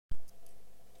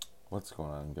What's going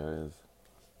on, guys?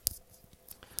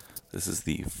 This is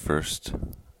the first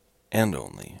and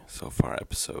only, so far,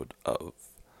 episode of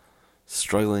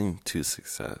Struggling to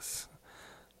Success.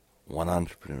 One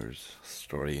entrepreneur's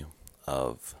story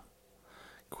of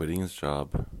quitting his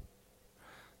job,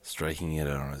 striking it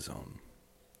out on his own,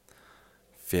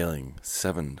 failing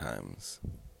 7 times,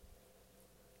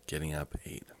 getting up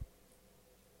 8.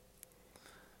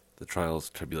 The trials,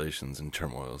 tribulations, and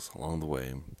turmoils along the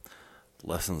way,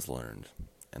 lessons learned,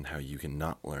 and how you can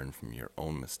not learn from your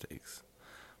own mistakes,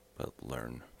 but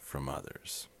learn from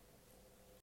others.